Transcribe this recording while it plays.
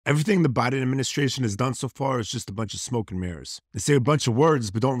Everything the Biden administration has done so far is just a bunch of smoke and mirrors. They say a bunch of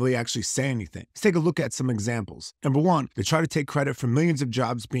words, but don't really actually say anything. Let's take a look at some examples. Number one, they try to take credit for millions of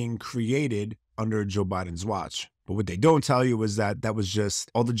jobs being created under Joe Biden's watch. But what they don't tell you is that that was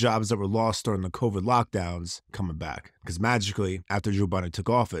just all the jobs that were lost during the COVID lockdowns coming back. Because magically, after Joe Biden took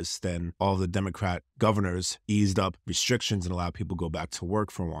office, then all the Democrat governors eased up restrictions and allowed people to go back to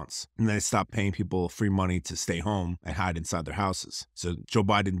work for once. And they stopped paying people free money to stay home and hide inside their houses. So Joe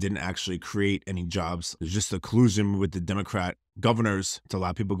Biden didn't actually create any jobs. There's just a collusion with the Democrat governors to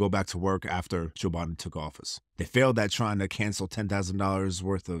allow people to go back to work after Joe Biden took office. They failed at trying to cancel $10,000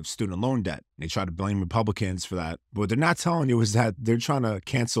 worth of student loan debt. They try to blame Republicans for that. But what they're not telling you is that they're trying to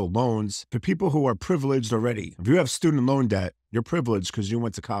cancel loans for people who are privileged already. If you have student loan debt, you're privileged because you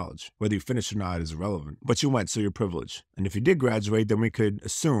went to college. Whether you finished or not is irrelevant. But you went, so you're privileged. And if you did graduate, then we could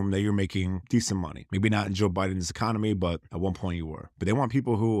assume that you're making decent money. Maybe not in Joe Biden's economy, but at one point you were. But they want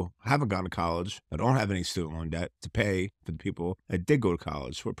people who haven't gone to college, that don't have any student loan debt, to pay for the people that did go to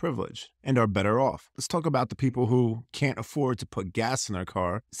college, who are privileged and are better off. Let's talk about the people who can't afford to put gas in their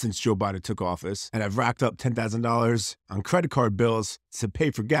car since Joe Biden took office and have racked up $10,000 on credit card bills to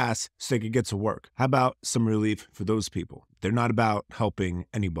pay for gas so they could get to work. How about some relief for those people? They're not about helping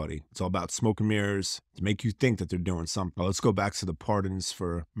anybody. It's all about smoke and mirrors to make you think that they're doing something. Well, let's go back to the pardons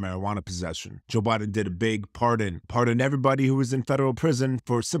for marijuana possession. Joe Biden did a big pardoned everybody who was in federal prison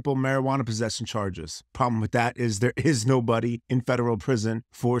for simple marijuana possession charges. Problem with that is there is nobody in federal prison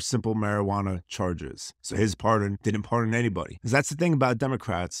for simple marijuana charges. So his pardon didn't pardon anybody. Because that's the thing about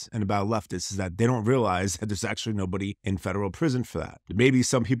Democrats and about leftists, is that they don't realize that there's actually nobody in federal prison for that. There may be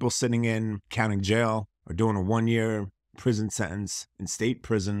some people sitting in county jail or doing a 1-year prison sentence in state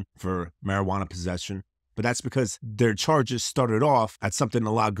prison for marijuana possession. But that's because their charges started off at something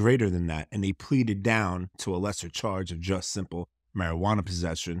a lot greater than that, and they pleaded down to a lesser charge of just simple marijuana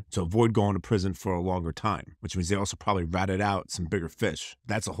possession to avoid going to prison for a longer time, which means they also probably ratted out some bigger fish.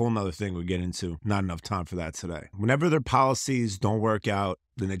 That's a whole nother thing we get into. Not enough time for that today. Whenever their policies don't work out,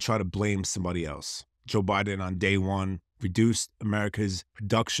 then they try to blame somebody else. Joe Biden on day one reduced America's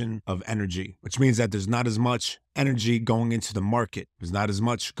production of energy, which means that there's not as much energy going into the market. There's not as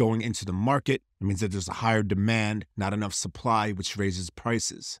much going into the market. It means that there's a higher demand, not enough supply, which raises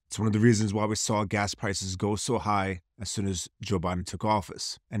prices. It's one of the reasons why we saw gas prices go so high as soon as Joe Biden took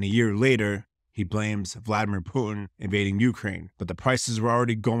office. And a year later, he blames Vladimir Putin invading Ukraine. But the prices were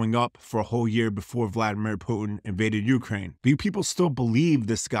already going up for a whole year before Vladimir Putin invaded Ukraine. But you people still believe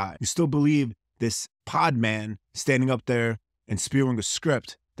this guy. You still believe this pod man standing up there and spewing a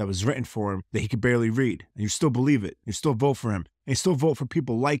script that was written for him that he could barely read. And you still believe it. You still vote for him. And you still vote for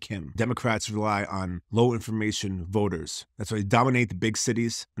people like him. Democrats rely on low information voters. That's why they dominate the big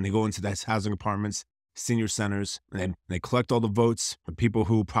cities and they go into those housing apartments, senior centers, and they collect all the votes from people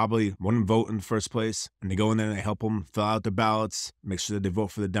who probably wouldn't vote in the first place. And they go in there and they help them fill out their ballots, make sure that they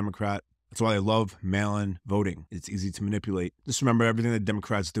vote for the Democrat. That's why I love mail-in voting. It's easy to manipulate. Just remember, everything that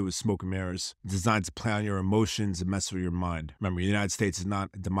Democrats do is smoke and mirrors. It's designed to play on your emotions and mess with your mind. Remember, the United States is not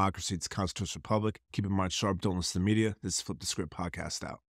a democracy. It's a constitutional republic. Keep your mind sharp. Don't listen to the media. This is Flip the Script podcast out.